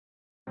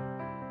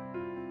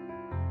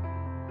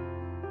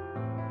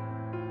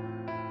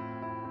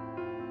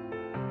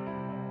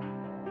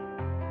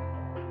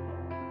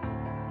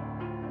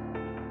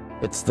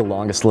It's the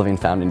longest living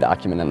founding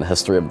document in the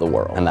history of the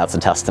world, and that's a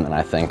testament,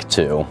 I think,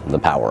 to the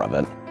power of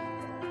it.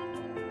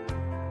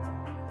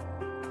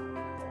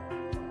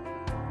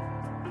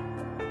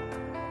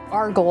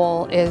 Our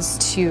goal is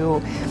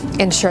to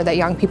ensure that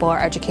young people are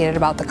educated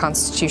about the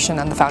Constitution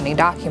and the founding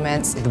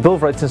documents. At the Bill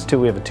of Rights Institute,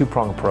 we have a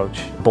two-pronged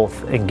approach.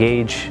 Both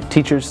engage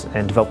teachers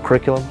and develop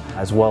curriculum,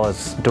 as well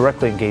as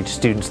directly engage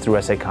students through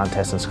essay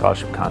contests and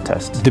scholarship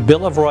contests. The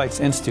Bill of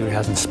Rights Institute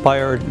has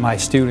inspired my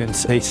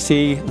students. They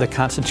see the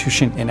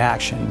Constitution in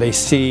action. They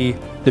see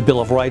the Bill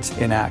of Rights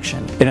in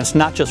action. And it's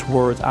not just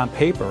words on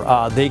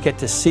paper. They get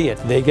to see it.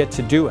 They get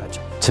to do it.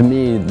 To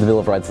me, the Bill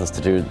of Rights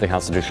Institute, the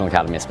Constitutional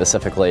Academy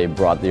specifically,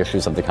 brought the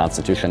issues of the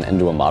Constitution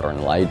into a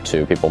modern light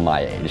to people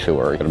my age who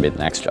are going to be the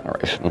next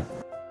generation.